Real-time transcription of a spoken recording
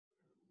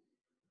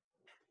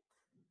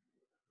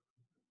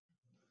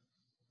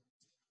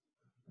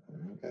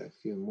got a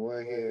few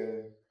more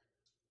here.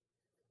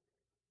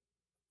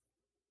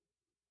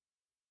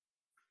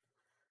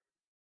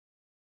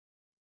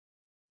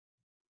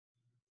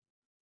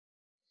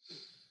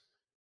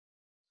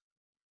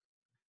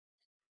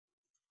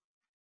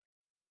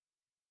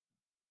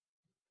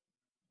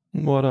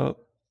 What up?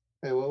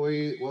 Hey, what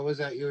was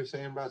that you were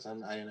saying, Bros? I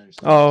didn't understand.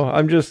 Oh,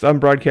 I'm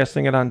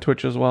broadcasting it on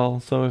Twitch as well.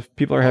 So if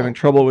people are having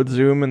trouble with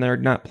Zoom and they're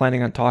not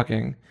planning on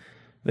talking,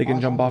 they can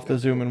jump off the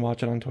Zoom and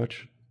watch it on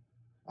Twitch.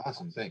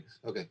 Awesome, thanks.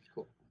 Okay,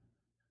 cool.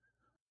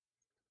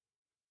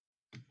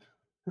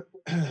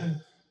 All right.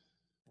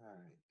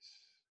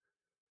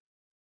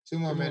 2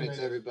 more minutes,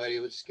 everybody.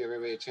 Let's just give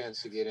everybody a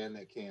chance to get in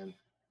that can.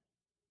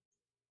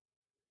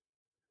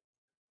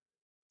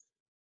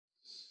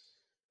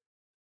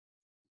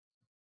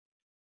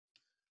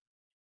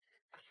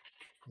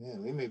 Yeah,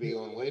 we may be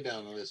going way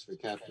down the list for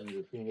captains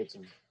if we can get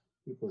some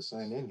people to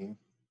sign in here.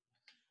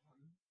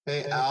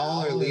 Hey,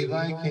 Al or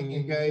Levi, can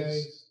you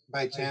guys,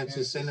 by chance,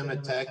 just send him a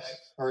text?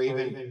 Or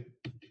even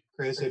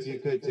Chris, if you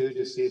could too,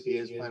 just see if he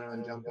is planning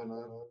on jumping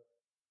on.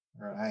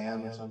 Or I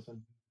am or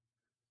something.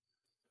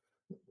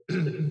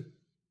 Where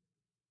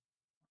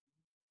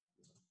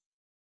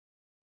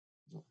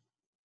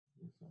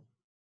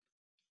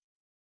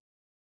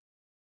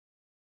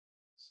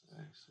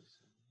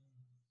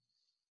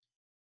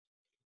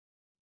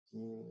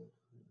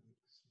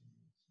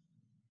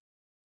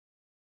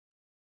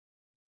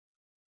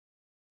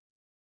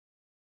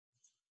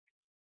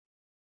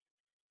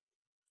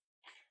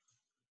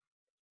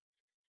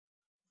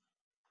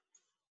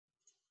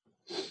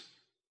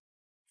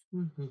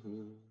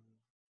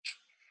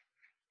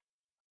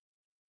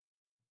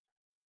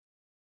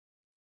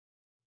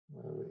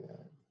are we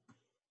at?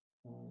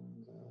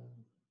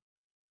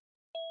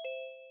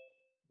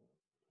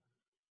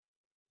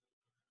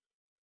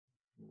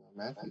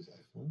 Matthew's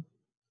iPhone.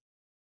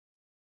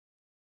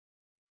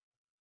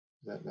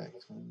 That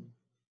next one.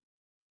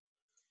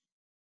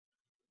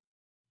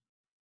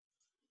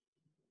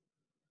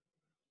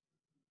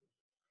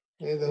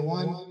 Hey, the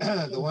one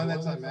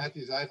that's on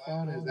Matthew's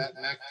iPhone, is that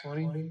Mac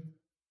 20?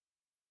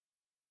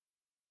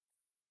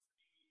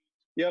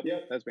 Yep,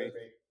 that's me.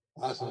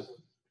 Awesome.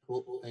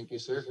 Cool. Thank you,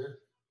 sir.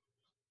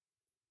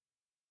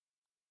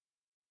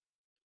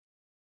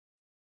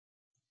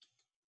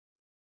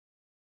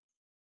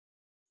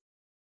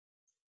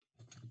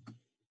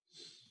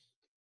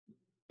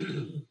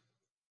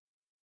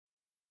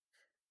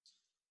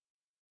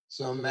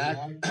 So Mac,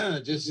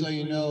 just so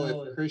you know,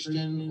 if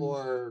Christian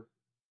or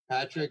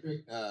Patrick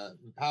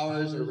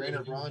Powers or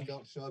Rainer Braun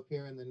don't show up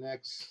here in the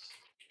next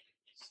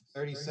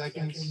 30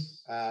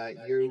 seconds,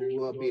 you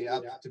will be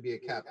up to be a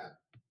captain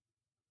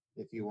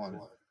if you want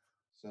it.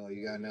 So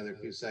you got another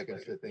few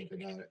seconds to think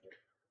about it.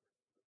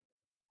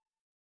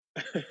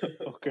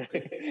 Okay.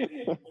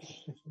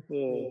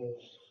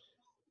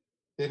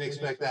 Didn't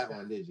expect that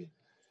one, did you?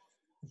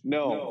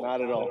 No,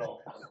 not at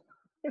all.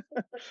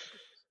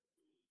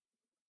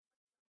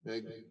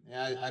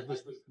 Yeah, I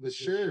was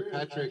sure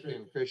Patrick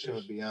and Christian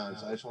would be on,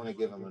 so I just want to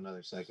give them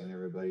another second,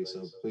 everybody.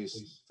 So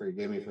please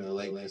forgive me for the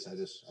lateness.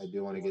 I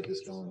do want to get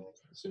this going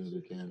as soon as we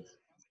can.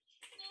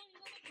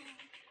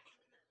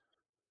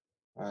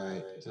 All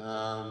right.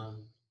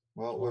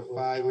 Well, we're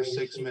 5 or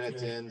 6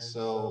 minutes in,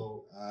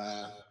 so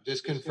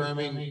just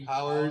confirming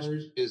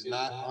Powers is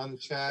not on the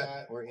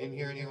chat or in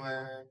here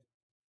anywhere.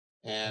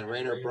 And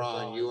Rainer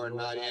Braun, you are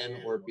not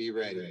in or be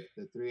ready.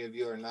 The 3 of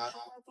you are not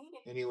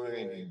anywhere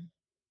in here.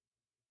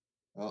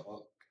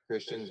 Oh,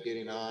 Christian's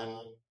getting on.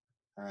 All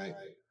right.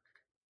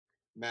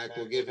 Mac,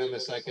 we'll give him a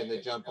second to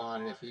jump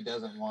on, and if he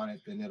doesn't want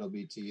it, then it'll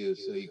be to you,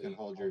 so you can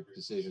hold your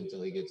decision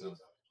until he gets on.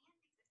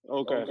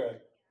 Okay.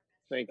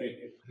 Thank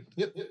you.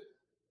 Yep.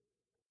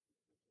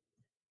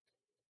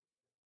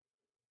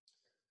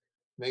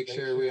 Make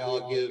sure we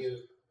all give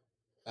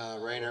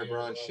Rainer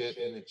Braun shit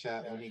in the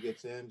chat when he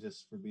gets in,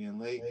 just for being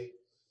late.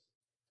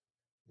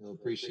 He'll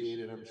appreciate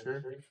it, I'm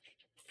sure.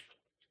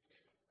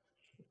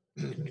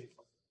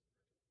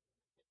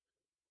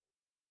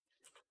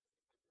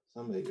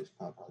 Somebody just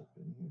popped up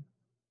in here.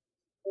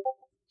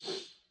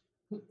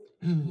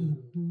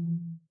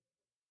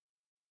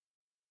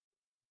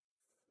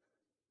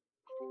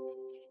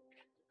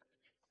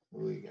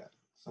 What we got?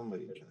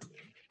 Somebody joined in.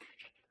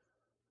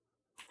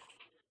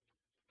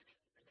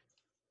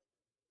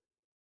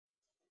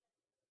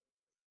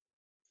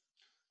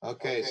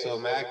 Okay, so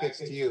Mac, it's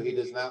to you. He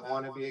does not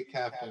want to be a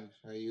captain.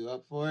 Are you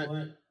up for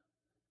it?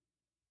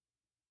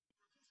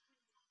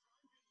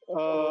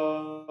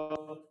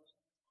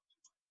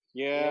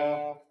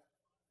 Yeah.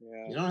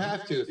 You don't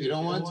have to. If you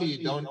don't want to, you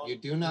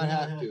do not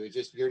have to. It's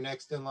just you're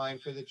next in line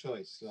for the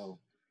choice. So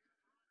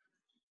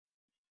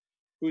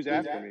Who's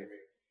after me?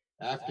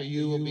 After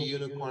you will be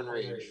Unicorn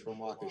Rage from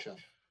Waukesha.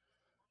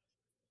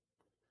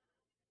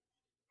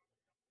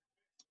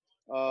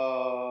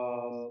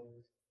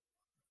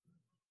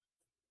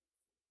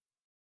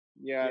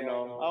 Yeah,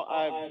 no.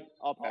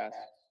 I'll pass.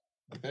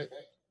 Okay.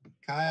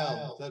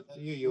 Kyle, it's up to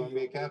you. You want to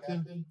be a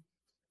captain?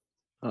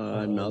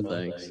 No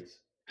thanks.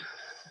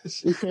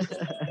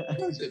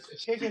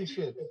 It's chicken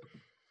shit.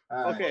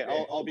 All Okay,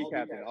 right. I'll be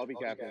captain. I'll be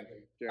captain. All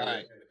Jeremy.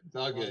 right. It's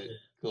all good.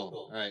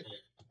 Cool. All right.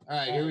 All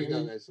right. Here we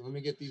go, guys. So let me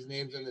get these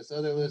names on this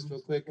other list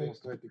real quick, and we'll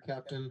start the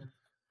captain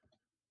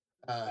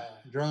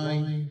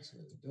drawing. So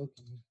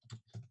Doki.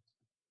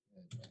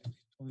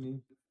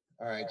 20.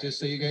 All right. Just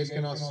so you guys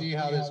can all see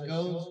how this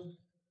goes,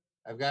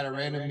 I've got a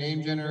random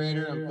name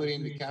generator. I'm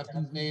putting the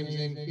captain's names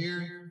in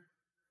here.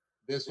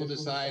 This will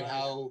decide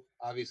how,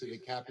 obviously, the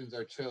captains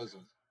are chosen.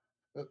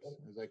 Oops,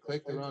 as I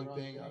clicked the wrong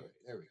thing. All right,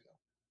 there we go.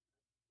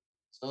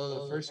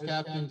 So the first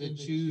captain to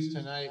choose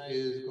tonight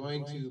is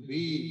going to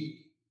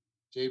be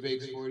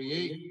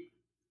JBakes48.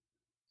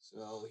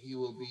 So he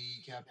will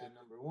be captain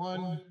number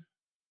 1.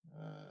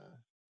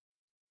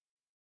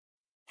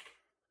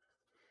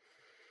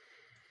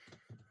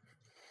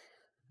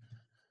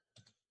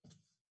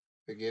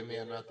 Forgive me,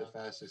 I'm not the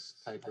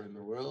fastest typer in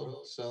the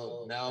world.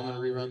 So now I'm going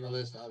to rerun the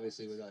list,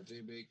 obviously, without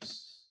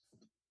JBakes.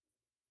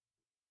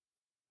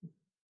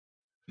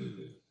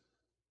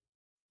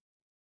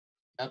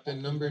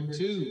 Captain number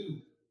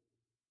 2,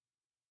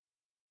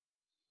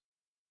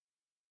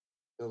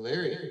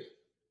 Larry.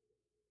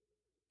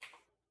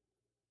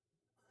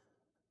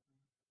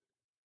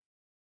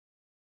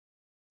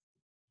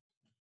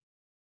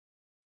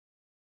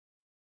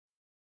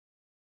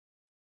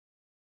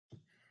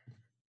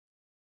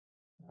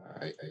 All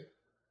right.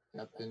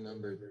 Captain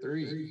number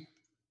 3.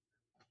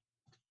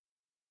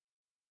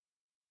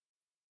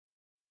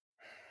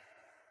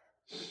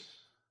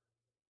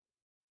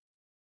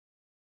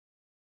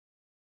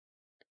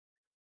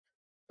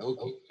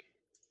 Okay.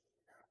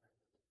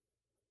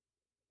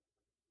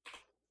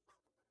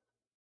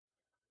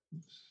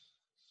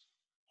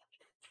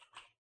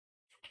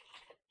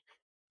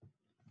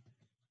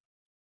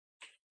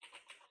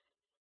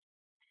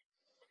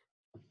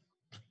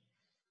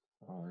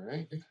 All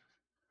right.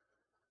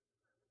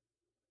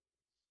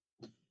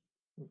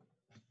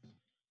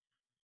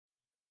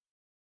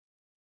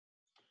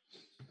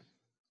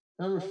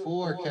 Number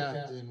 4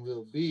 captain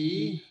will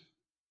be,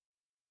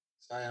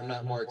 sorry, I'm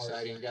not more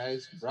exciting,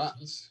 guys,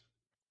 Brats.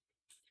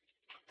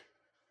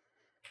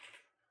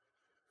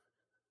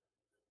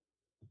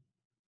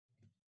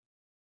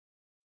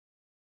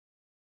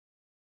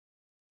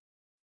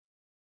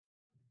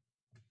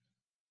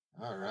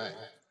 All right.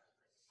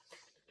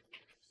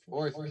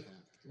 4th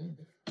captain.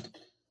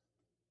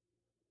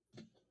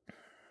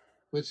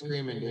 Quit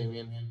screaming,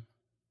 Damien.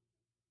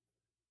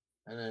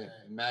 And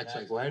Max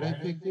like, why did I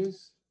pick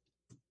this?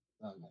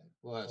 Okay,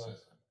 well, that's fun.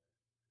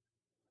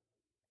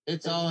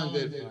 It's all in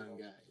good fun,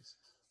 guys.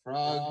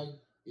 Frog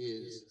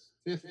is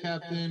 5th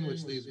captain,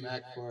 which leaves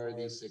Mac for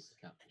the 6th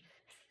captain.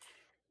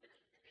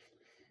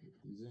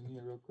 He's in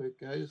here real quick,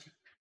 guys.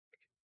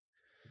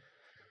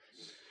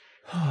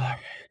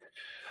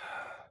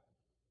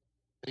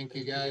 Thank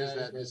you guys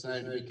that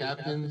decided to be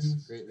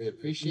captains. Greatly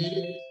appreciate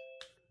it.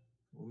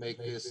 We'll make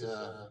this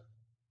a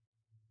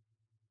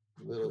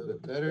little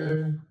bit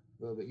better,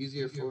 a little bit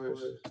easier for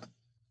us.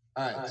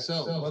 All right,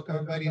 so welcome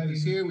everybody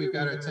who's here. We've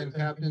got our 10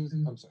 captains.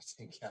 I'm sorry,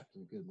 10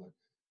 captains, good luck.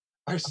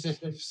 Our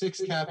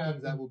 6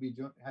 captains that will be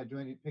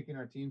joining, picking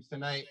our teams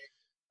tonight.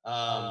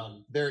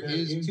 There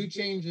is 2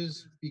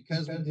 changes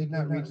because we did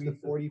not reach the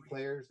 40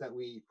 players that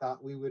we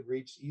thought we would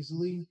reach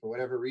easily for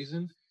whatever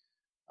reason.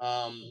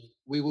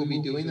 We will be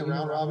doing the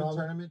round robin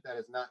tournament. That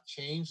has not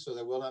changed, so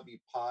there will not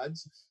be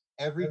pods.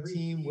 Every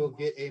team will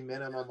get a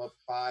minimum of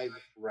 5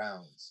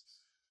 rounds.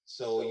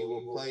 So you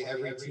will play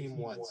every team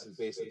once is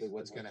basically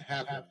what's going to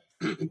happen.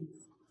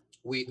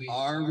 We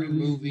are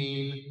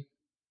removing,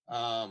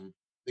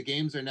 the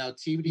games are now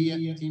team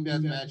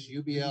deathmatch,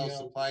 UBL,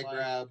 supply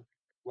grab,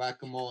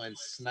 whack-a-mole, and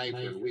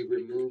sniper. We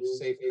removed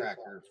safe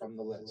cracker from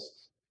the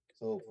list.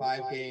 So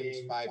 5 games,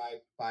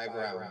 five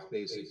rounds,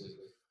 basically.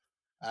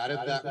 Out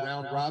of that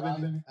round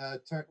robin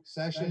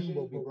session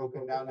will be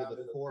broken down to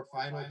the 4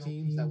 final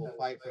teams that will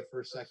fight for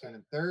 1st, 2nd,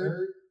 and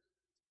 3rd.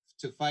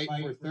 To fight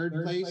for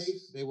 3rd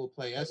place, they will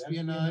play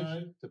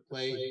Espionage. To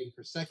play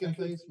for 2nd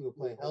place, we will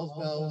play Hell's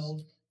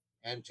Bells.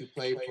 And to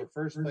play for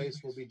 1st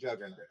place will be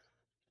Juggernaut.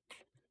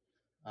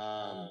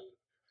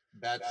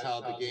 That's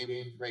how the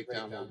game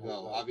breakdown will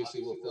go.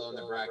 Obviously, we'll fill in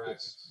the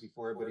brackets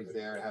before everybody's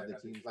there and have the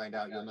teams lined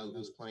out. You'll know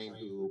who's playing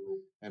who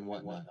and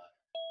whatnot.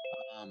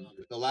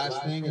 The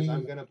last thing is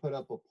I'm going to put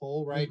up a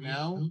poll right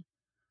now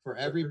for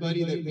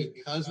everybody that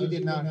because we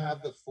did not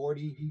have the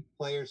 40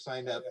 players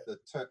signed up,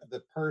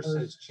 the purse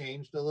has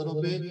changed a little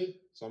bit.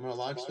 So I'm going to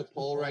launch the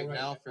poll right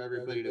now for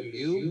everybody to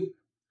view.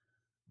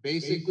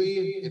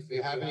 Basically, if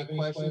you have any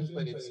questions,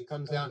 but it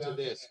comes down to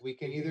this. We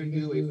can either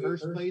do a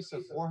 1st place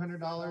of $400,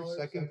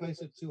 2nd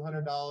place of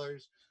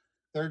 $200,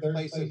 3rd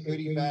place of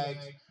goodie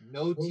bags,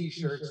 no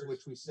t-shirts,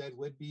 which we said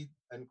would be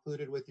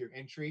included with your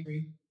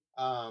entry.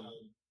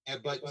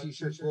 But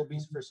t-shirts will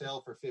be for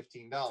sale for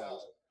 $15.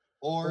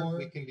 Or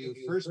we can do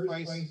 1st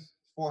price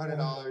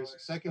 $400,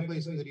 2nd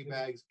place goodie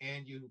bags,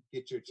 and you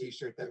get your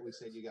t-shirt that we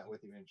said you got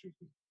with your entry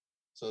fee.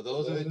 So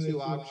those are the 2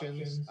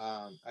 options.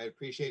 I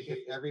appreciate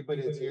if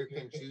everybody that's here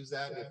can choose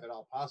that if at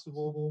all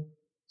possible.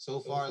 So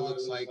far, it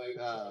looks like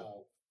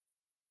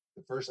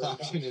The first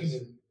option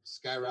is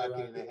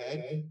skyrocketing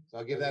ahead. So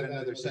I'll give that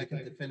another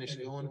second to finish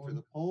going for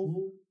the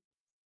poll.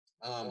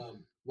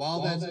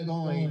 While that's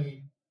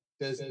going,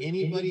 does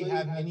anybody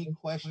have any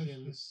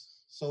questions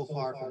so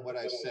far from what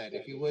I said?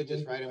 If you would,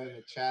 just write them in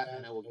the chat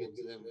and I will get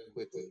to them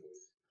quickly,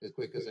 as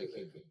quick as I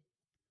can.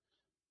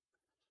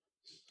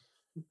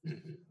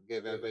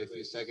 Give everybody a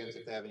few seconds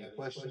if they have any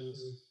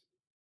questions.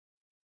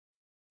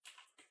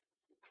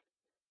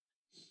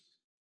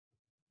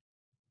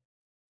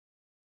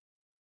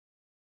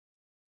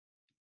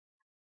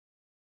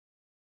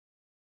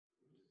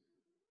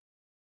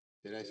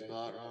 Did I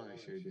spell it wrong? I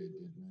sure did,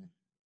 didn't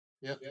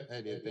I? Yep,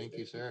 I did. Thank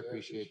you, sir. I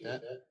appreciate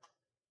that.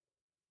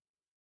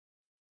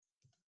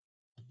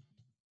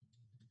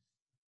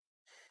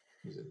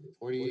 Is it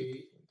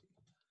 48?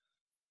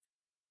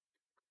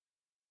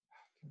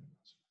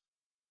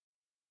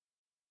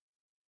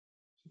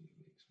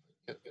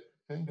 Yep.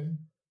 Okay.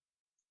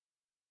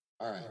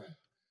 All right.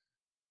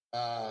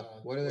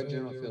 What are the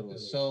general field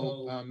rules?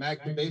 So,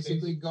 Mac,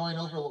 basically going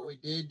over what we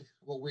did,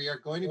 what we are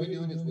going to be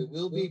doing is we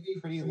will be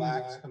pretty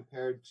lax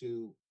compared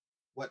to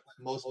what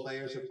most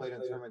players have played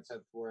in tournaments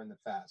have for in the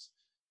past,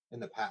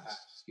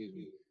 excuse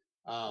me.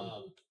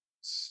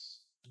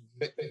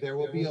 There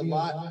will be a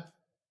lot,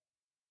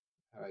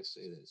 how do I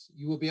say this?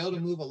 You will be able to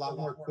move a lot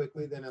more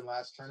quickly than in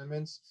last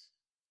tournaments.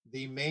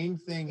 The main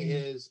thing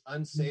is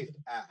unsafe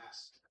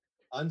acts.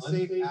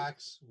 Unsafe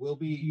acts will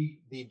be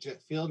the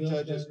field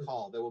judge's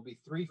call. There will be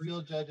 3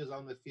 field judges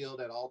on the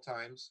field at all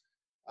times.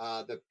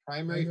 The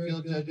primary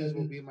field judges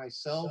will be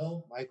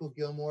myself, Michael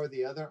Gilmore,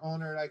 the other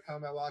owner at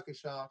iCombat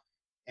Waukesha,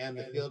 and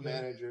the field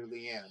manager,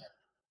 Leanne.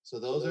 So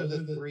those are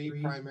the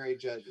 3 primary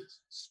judges.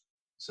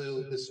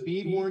 So the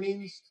speed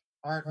warnings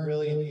aren't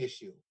really an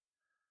issue.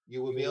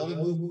 You will be able to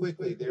move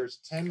quickly. There's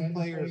 10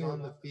 players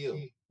on the field.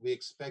 We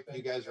expect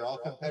you guys are all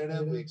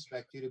competitive. We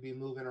expect you to be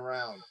moving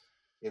around.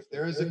 If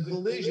there is a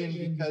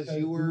collision because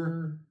you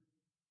were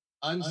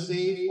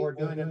unsafe or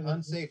doing an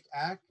unsafe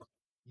act,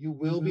 you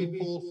will be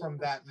pulled from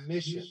that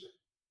mission.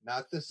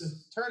 Not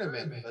this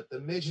tournament, but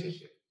the mission.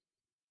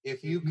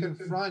 If you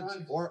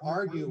confront or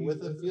argue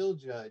with a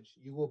field judge,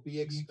 you will be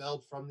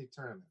expelled from the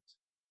tournament.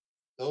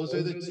 Those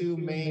are the 2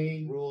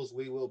 main rules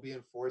we will be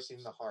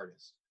enforcing the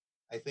hardest.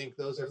 I think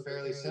those are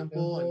fairly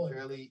simple and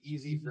fairly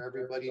easy for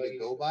everybody to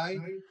go by.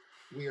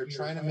 We are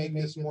trying to make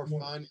this more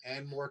fun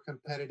and more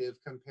competitive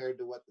compared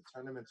to what the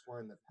tournaments were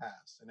in the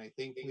past. And I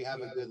think we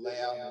have a good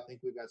layout, and I think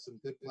we've got some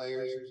good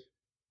players.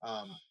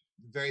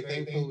 Very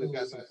thankful we've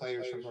got some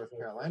players from North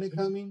Carolina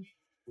coming.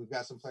 We've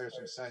got some players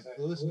from St.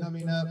 Louis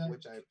coming up,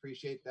 which I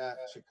appreciate that.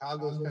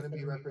 Chicago's going to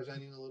be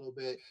representing a little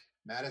bit.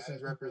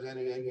 Madison's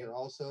represented in here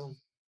also.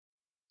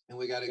 And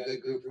we got a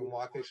good group from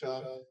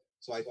Waukesha.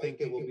 So I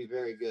think it will be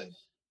very good.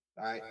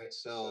 All right.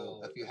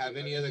 So if you have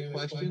any other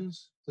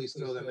questions, please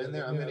throw them in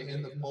there. I'm going to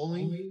end the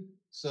polling.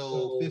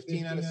 So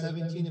 15 out of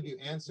 17 of you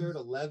answered.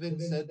 11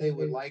 said they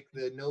would like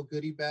the no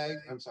goodie bag.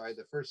 I'm sorry,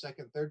 the first,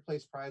 second, third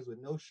place prize with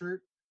no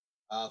shirt.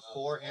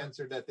 4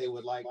 answered that they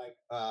would like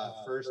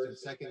first and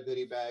second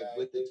goodie bag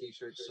with the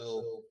t-shirt.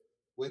 So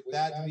with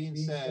that being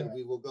said,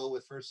 we will go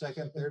with first,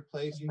 second, third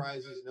place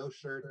prizes, no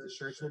shirt. The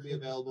shirts will be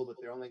available, but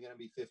they're only going to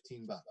be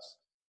 $15.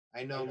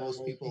 I know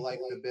most people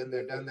like the been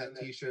there, done that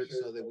t-shirt,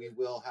 so that we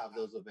will have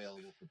those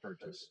available for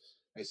purchase.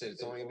 Like I said,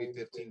 it's only gonna be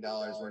 $15.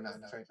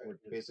 We're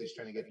basically just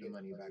trying to get the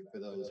money back for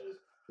those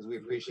because we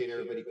appreciate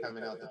everybody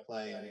coming out to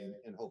play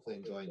and hopefully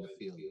enjoying the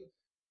field.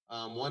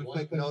 One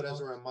quick note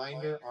as a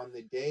reminder, on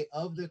the day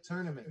of the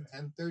tournament,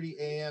 10:30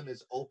 a.m.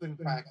 is open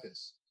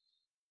practice.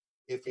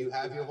 If you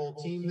have your whole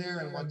team there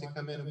and want to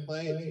come in and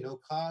play, it's no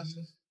cost.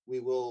 We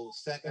will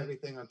set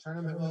everything on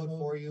tournament mode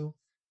for you,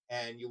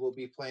 and you will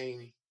be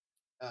playing.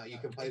 You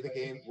can play the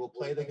game. We'll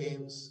play the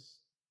games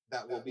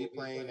that we'll be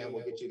playing, and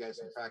we'll get you guys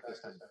some practice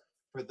time.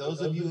 For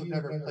those of you who've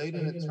never played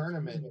in a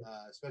tournament,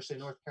 especially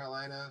North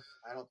Carolina,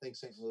 I don't think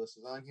St. Louis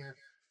is on here.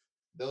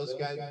 Those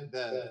guys,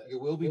 you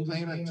will be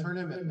playing on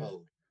tournament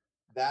mode.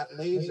 That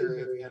laser,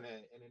 if in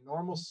a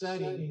normal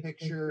setting,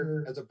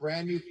 picture as a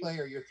brand new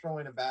player, you're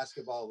throwing a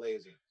basketball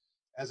laser.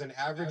 As an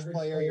average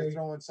player, you're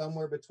throwing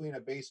somewhere between a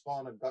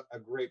baseball and a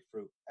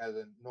grapefruit as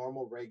a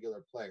normal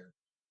regular player.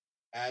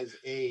 As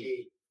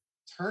a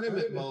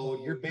tournament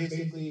mode, you're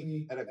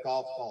basically at a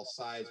golf ball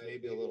size,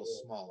 maybe a little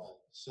smaller.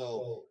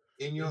 So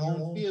in your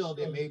own field,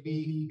 it may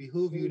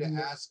behoove you to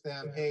ask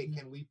them, hey,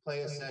 can we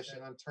play a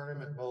session on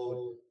tournament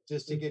mode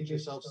just to get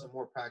yourself some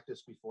more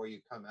practice before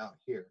you come out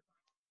here?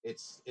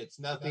 It's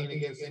nothing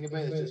against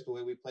anybody. It's just the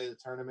way we play the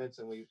tournaments,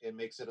 and it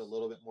makes it a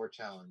little bit more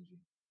challenging.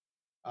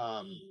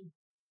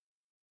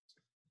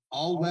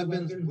 All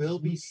weapons will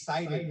be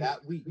sighted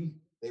that week.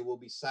 They will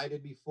be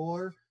sighted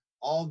before.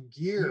 All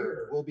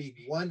gear will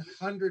be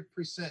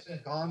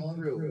 100% gone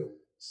through.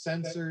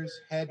 Sensors,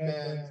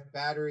 headbands,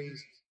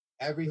 batteries,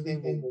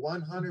 everything will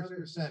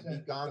 100% be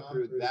gone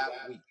through that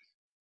week.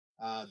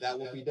 That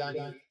will be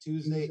done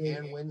Tuesday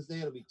and Wednesday.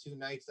 It'll be 2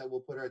 nights that we'll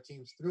put our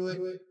teams through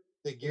it.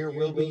 The gear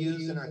will be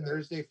used in our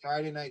Thursday,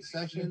 Friday night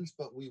sessions,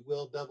 but we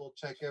will double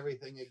check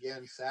everything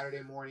again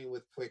Saturday morning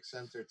with quick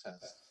sensor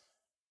tests.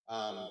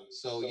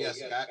 So yes,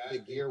 the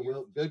gear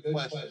will. Good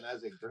question.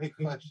 That's a great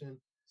question.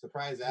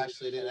 Surprised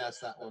Ashley didn't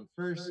ask that one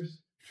first.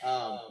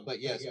 But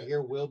yes,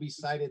 gear will be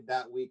cited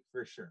that week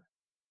for sure.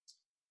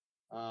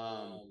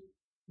 No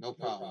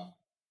problem.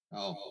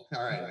 Oh,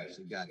 all right,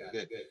 Ashley, got it.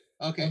 Good.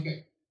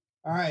 Okay.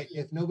 All right.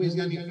 If nobody's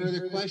got any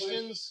further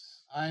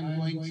questions, I'm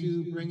going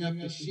to bring up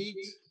the sheet.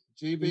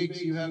 J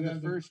Bakes, you have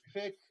the first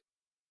pick.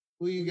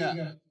 Who you got?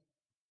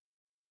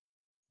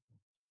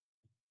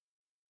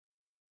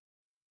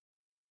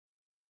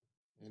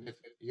 And if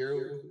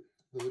you're,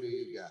 who do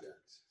you got?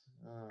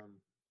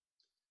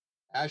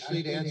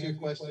 Ashley, to answer your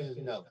question is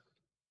no.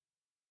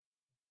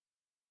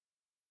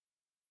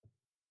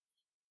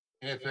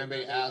 And if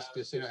anybody asks,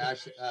 just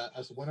Ashley,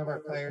 one of our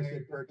players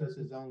did purchase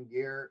his own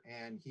gear,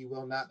 and he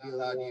will not be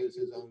allowed to use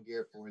his own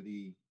gear for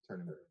the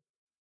tournament.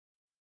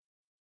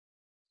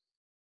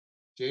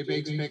 J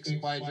Bakes picks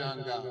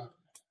Kwai-Jong Gong.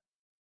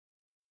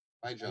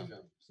 Kwai-Jong,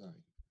 sorry,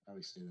 I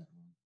always say that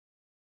wrong.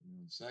 Give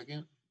me 1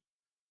 second.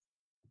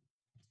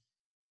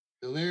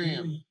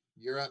 Delirium,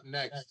 you're up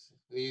next.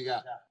 Who you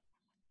got?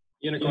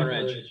 Unicorn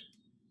Ridge.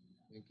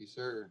 Thank you,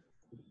 sir.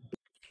 Give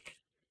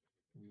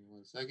me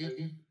 1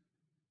 second.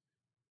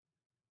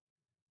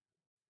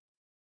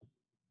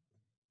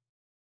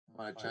 I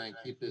want to try and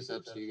keep this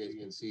up so you guys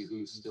can see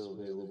who's still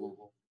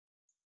available.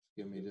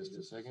 Give me just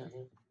a second.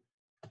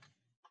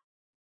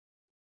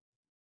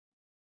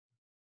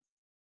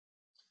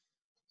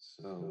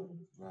 So,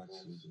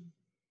 Rox is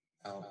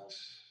out.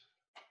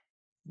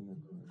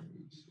 Unicorn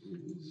Ridge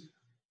is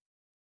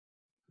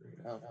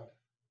grayed out.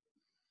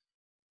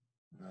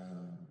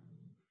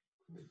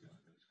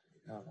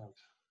 Out.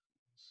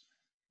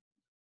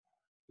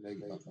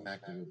 Leg up,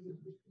 back to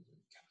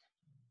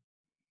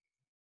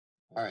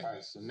all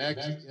right, so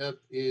next up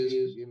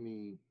is, give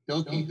me,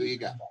 Doki, who you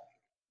got?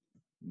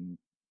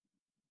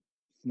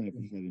 Sniper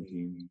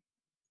 17.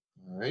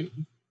 All right.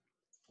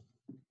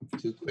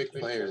 2 quick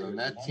players on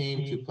that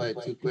team, 2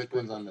 quick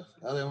ones on the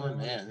other one.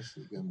 Man, this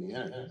is going to be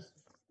interesting.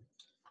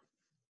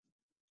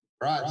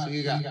 Rod, who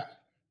you got?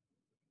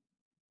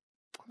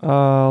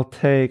 I'll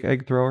take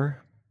Egg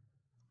Thrower.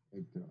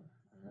 Egg Thrower,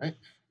 all right.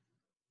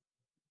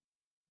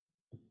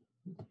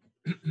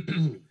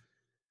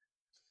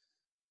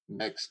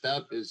 Next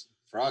up is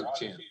Frog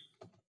Champ.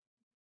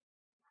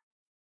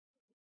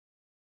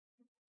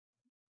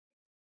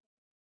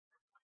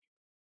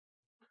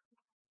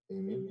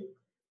 Damien.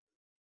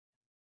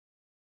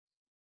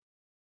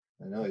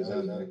 I know he's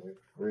on there.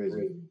 Where is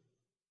he?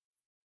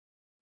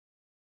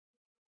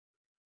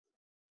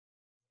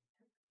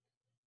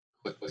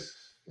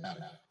 Quicks. Got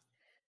it.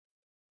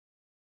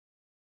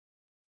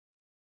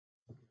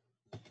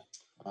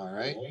 All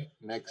right.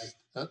 Next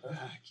up.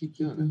 I keep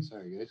doing that.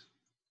 Sorry, guys.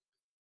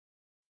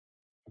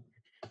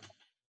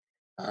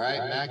 All right,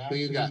 Mac, who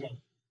you got?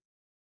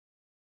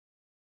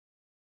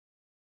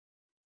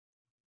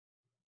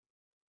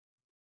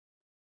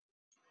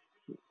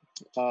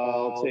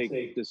 I'll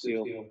take the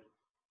seal.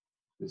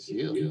 The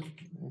seal.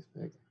 Nice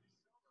pick.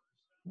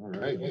 All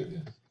right,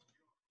 man.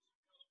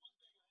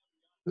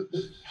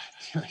 Oops.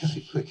 I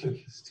keep clicking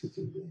this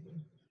stupid thing.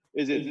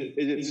 Is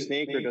it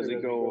snake or does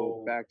it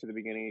go back to the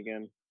beginning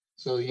again?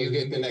 So you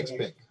get the next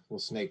pick. We'll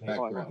snake back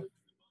around.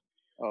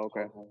 Oh,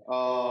 okay.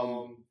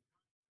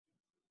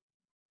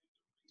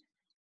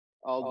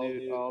 I'll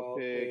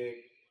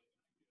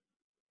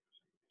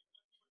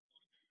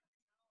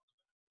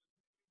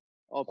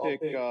pick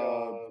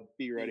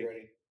Be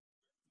Ready.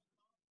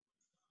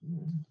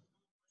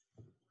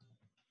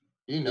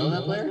 You know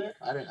that player?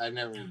 I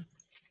never.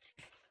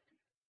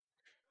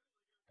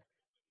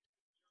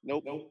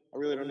 Nope. I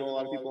really don't know a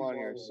lot of people on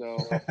here, so.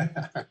 All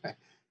right.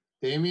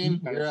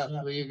 Damien, you're up.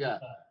 Who you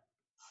got?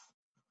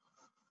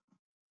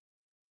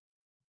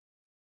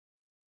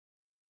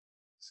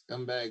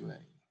 Scumbag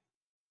Lane.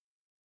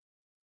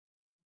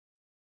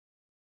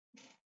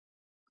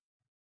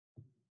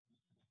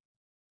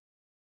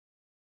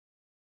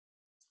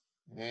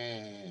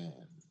 And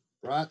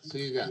Rot, who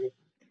you got?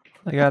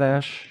 I got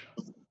Ash.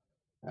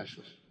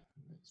 Ashley.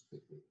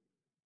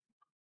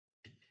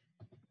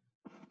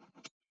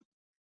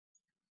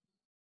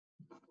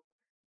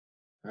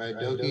 All right,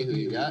 Doki, who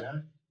you got?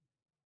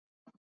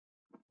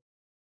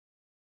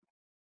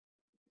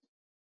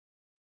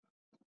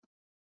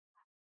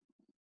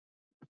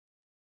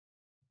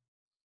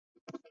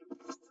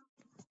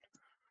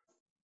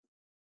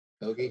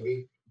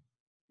 Doki?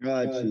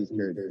 Cheese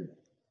curd.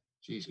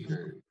 Cheese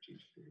curd.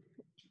 Cheese curd.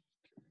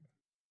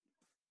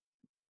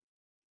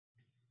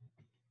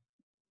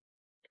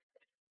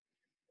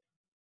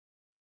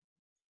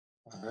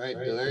 All right,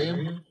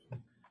 Delirium?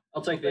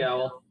 I'll take the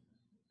owl.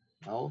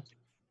 Owl?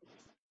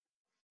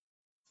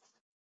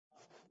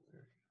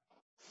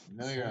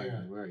 No, you're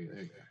on. Where are you?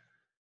 There you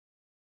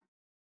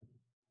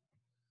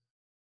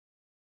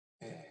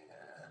go. And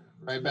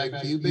right back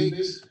to you,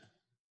 Bakes.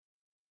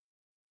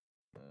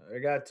 I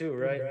got 2,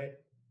 right?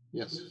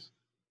 Yes.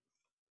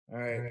 All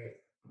right.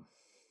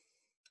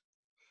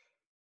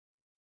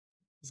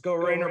 Let's go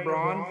Rain or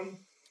Braun.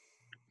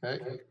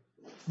 Okay.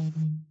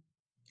 And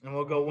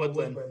we'll go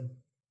Woodland.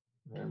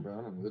 Rain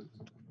Brown and Wood.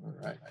 All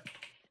right.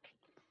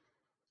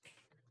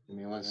 Give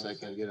me 1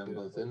 second, get them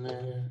both in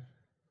there.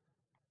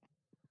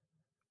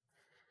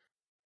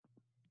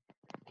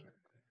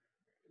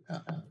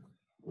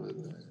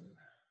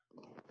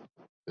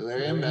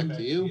 Valerian, back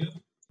to you.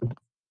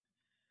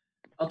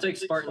 I'll take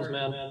Spartans,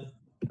 man.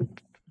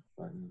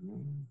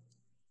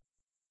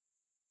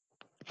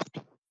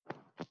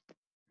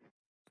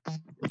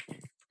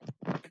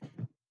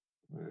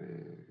 Where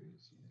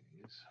is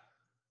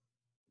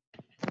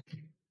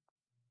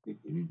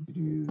he?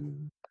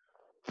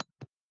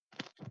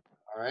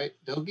 All right,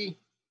 Dogi.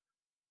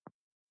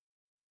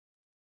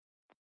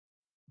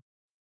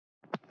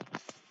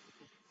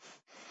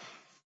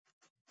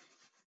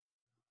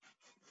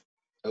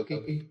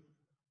 Okay.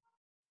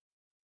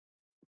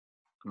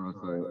 Oh,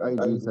 sorry.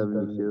 IG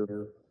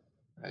 72.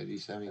 ID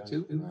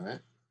 72. All right.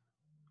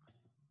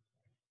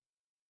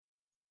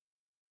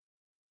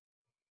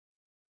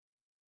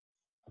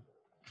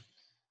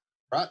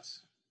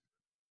 Brats.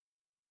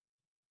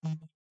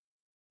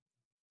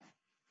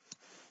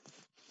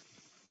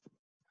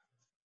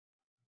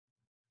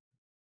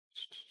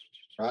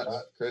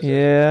 Brats. Chris.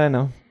 Yeah, I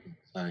know.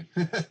 Sorry.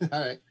 All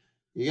right.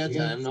 You got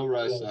time. No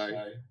rush. Sorry.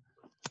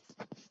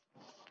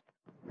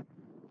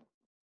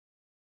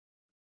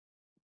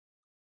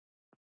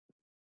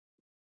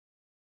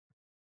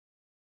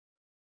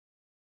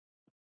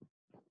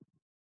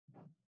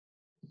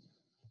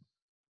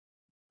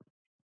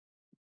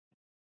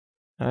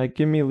 All right,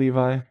 give me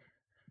Levi.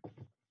 All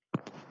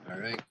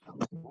right.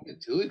 Don't get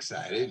too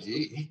excited.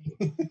 Gee.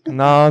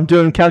 No, I'm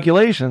doing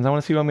calculations. I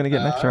want to see what I'm going to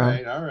get next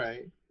round. All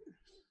right.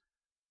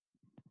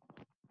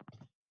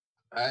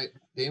 All right.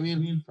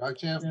 Damien, Frog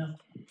Champ.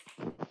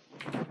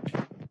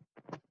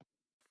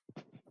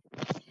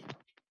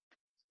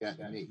 Got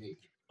Nate.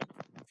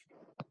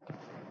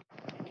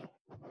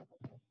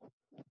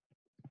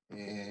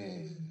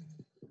 And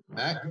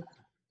Mac.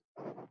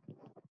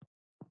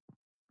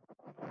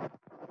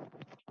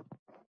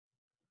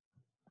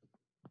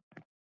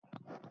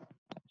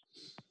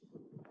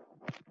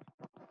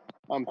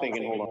 I'm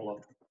thinking, hold on.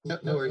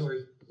 Yep, no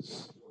worries.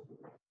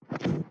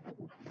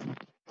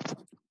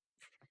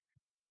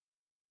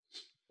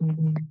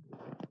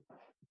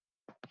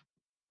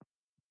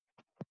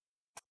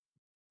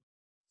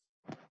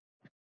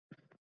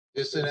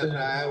 Just an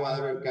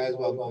FYI,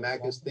 while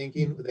Mac is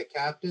thinking, the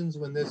captains,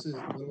 when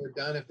we're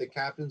done, if the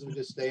captains would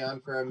just stay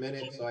on for a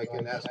minute so I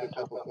can ask a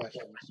couple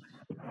questions.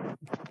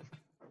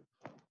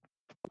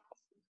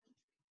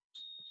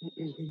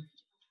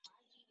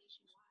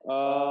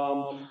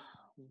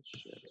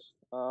 Shit.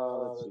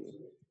 Let's see.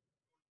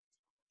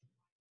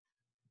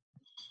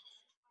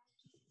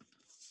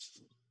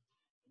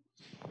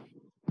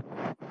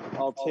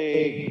 I'll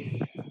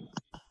take.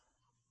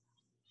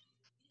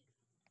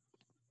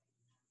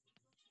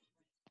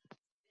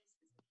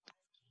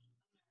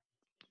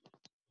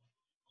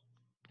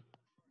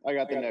 I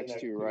got the next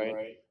two,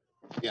 right?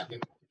 Yeah.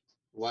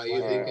 While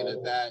you're thinking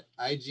of that,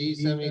 IG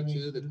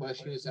 72, the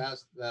question is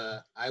asked.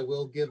 I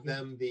will give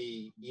them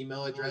the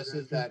email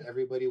addresses that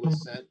everybody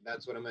was sent.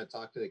 That's what I'm going to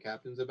talk to the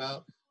captains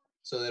about.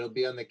 So that'll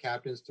be on the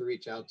captains to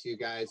reach out to you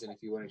guys. And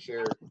if you want to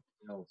share,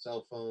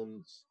 cell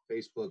phones,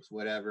 Facebooks,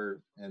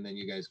 whatever, and then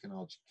you guys can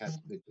all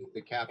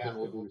the captain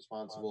will be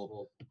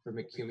responsible for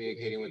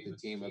communicating with the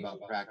team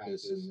about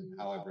practice and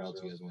however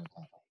else you guys want to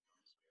talk.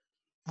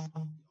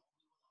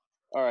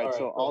 All right,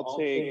 so I'll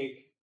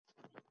take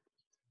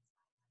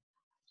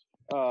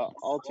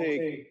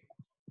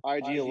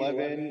IG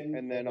 11,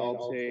 and then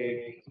I'll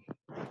take.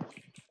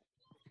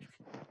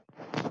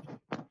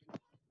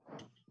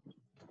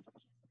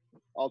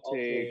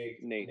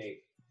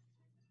 Nate.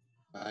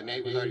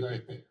 Nate was already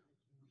picked.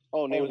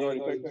 Oh, Nate was already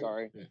picked.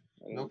 Sorry, Yeah. I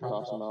didn't No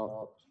cross him problem.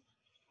 out.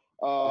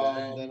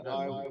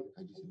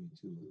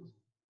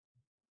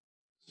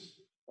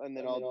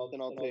 Then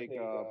I'll take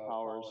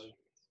Powers.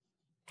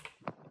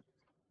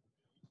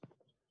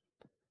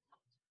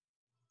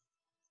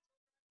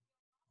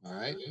 All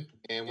right.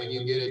 And when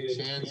you get a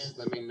chance,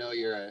 let me know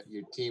your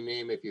team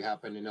name if you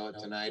happen to know it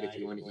tonight. If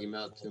you want to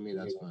email it to me,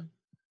 that's fine.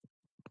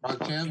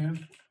 Frog Champ.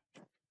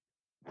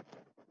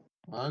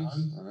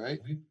 Hans. All right.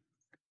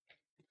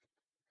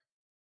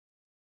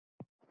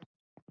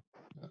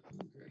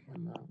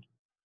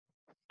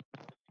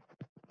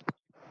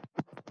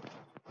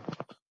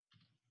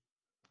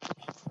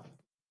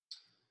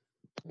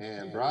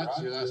 And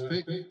Brats, your last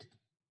pick.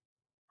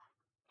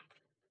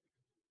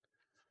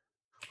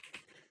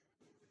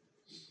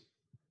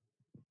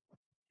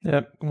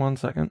 Yep, 1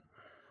 second.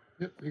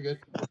 Yep, you're good.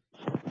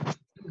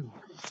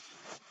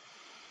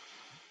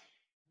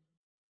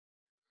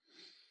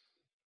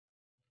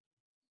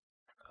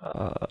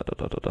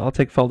 I'll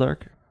take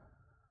Feldark.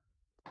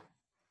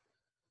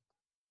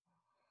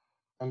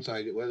 I'm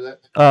sorry, what is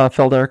that?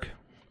 Feldark.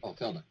 Oh,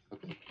 Feldark.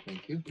 Okay,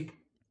 thank you.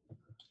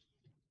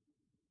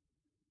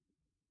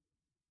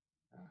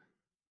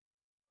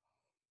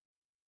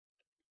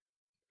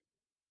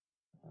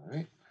 All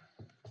right.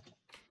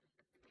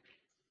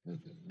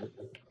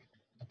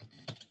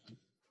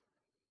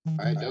 All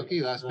right,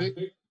 Doki, last pick.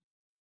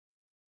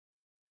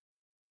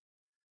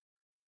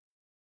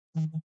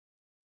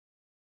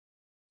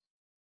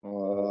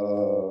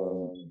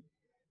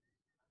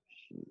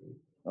 Shoot.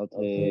 I'll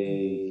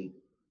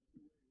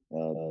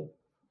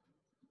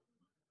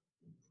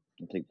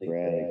take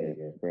Brad, I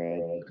guess. Brad.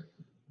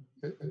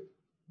 Okay.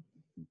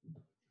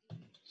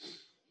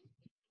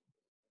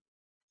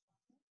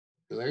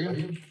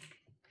 Valerian?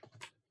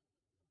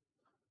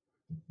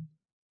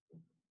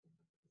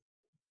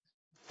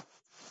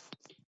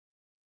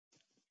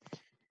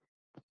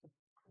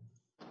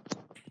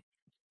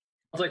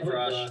 I'll take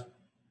Frosh.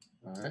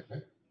 All right.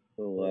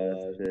 The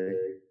last pick.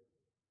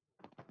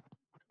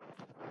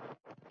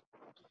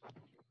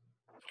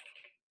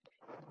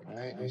 All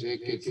right, and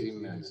Jake gets the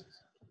mess.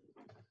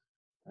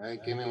 All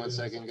right, give me 1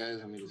 second, guys.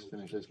 Let me just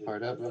finish this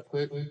part up real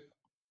quick.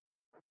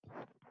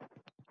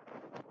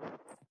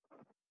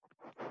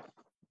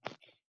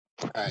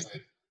 All right.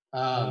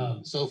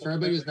 So for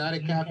everybody who's not a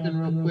captain,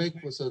 real quick,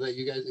 so that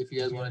you guys, if you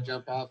guys want to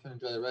jump off and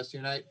enjoy the rest of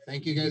your night,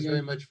 thank you guys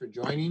very much for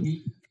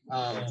joining.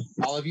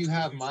 All of you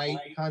have my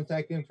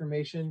contact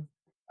information.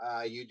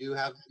 You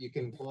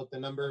can pull up the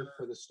number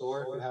for the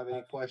store if you have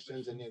any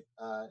questions, and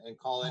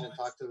call in and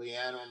talk to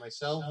Leanne or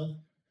myself.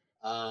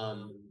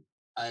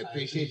 I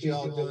appreciate you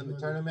all doing the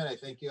tournament. I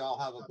think you all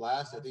have a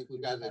blast. I think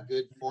we've got a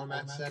good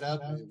format set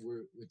up.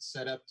 It's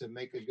set up to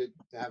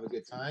have a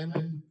good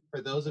time.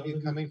 For those of you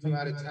coming from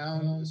out of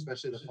town,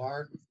 especially the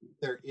FAR,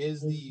 there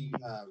is the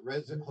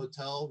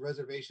hotel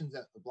reservations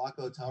at the block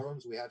of hotel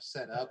rooms we have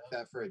set up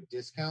that for a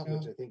discount,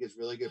 which I think is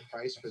really good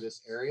price for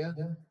this area.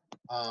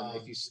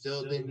 If you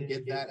still didn't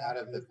get that out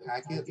of the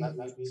packet,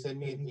 send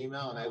me an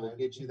email and I will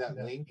get you that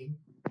link.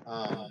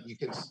 You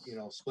can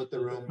split the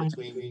room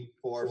between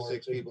 4 or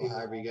 6 people,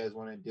 however you guys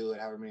want to do it,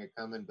 however many are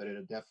coming, but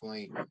it'll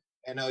definitely,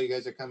 I know you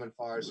guys are coming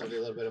far, so every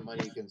little bit of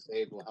money you can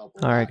save will help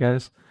a lot. All right,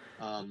 guys.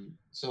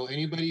 So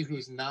anybody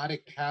who's not a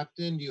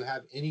captain, do you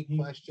have any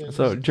questions?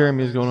 So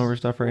Jeremy's going over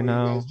stuff right before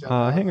you now. guys jump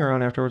off? Hang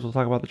around afterwards. We'll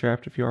talk about the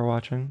draft if you are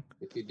watching.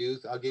 If you do,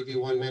 I'll give you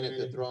 1 minute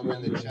to throw them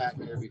in the chat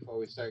here before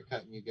we start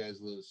cutting you guys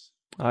loose.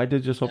 I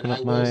did just open And up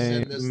I will my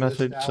send this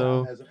message, list out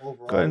so as an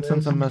overall go ahead and send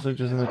list, some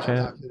messages in and the I'll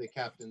chat. talk to the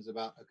captains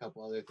about a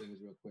couple other things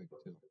real quick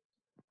too.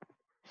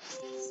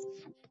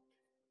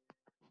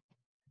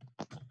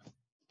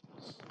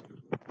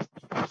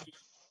 All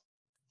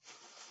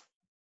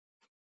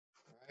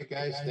right,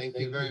 guys, thank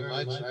you very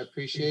much. I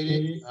appreciate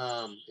it.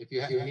 If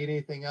you need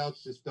anything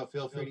else, just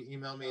feel free to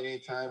email me at any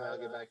time. I'll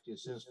get back to you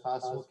as soon as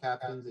possible.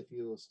 Captains, if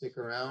you will stick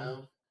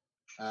around,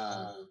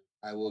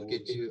 I will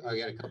get you. I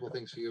got a couple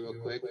things for you real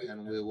quick,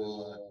 and we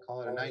will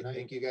call it a night.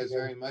 Thank you guys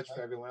very much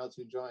for everyone else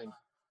who joined.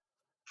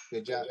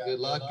 Good job, good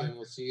luck, and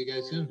we'll see you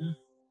guys soon.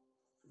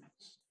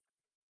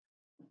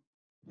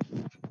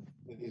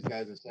 Give these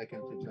guys a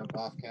second to jump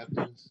off,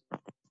 captains.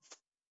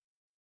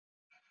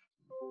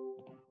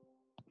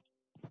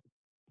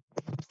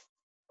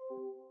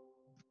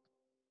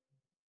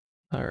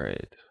 All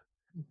right.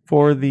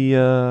 For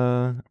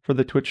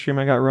the Twitch stream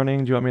I got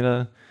running, do you want me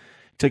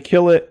to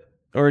kill it,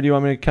 or do you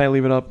want me to kind of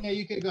leave it up? Yeah,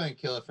 you can go ahead and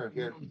kill it from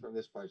here. From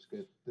this part's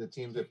good. The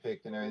teams are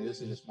picked and everything. This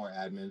is just more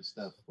admin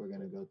stuff we're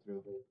gonna go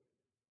through.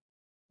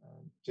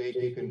 Jake,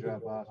 you can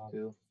drop off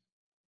too.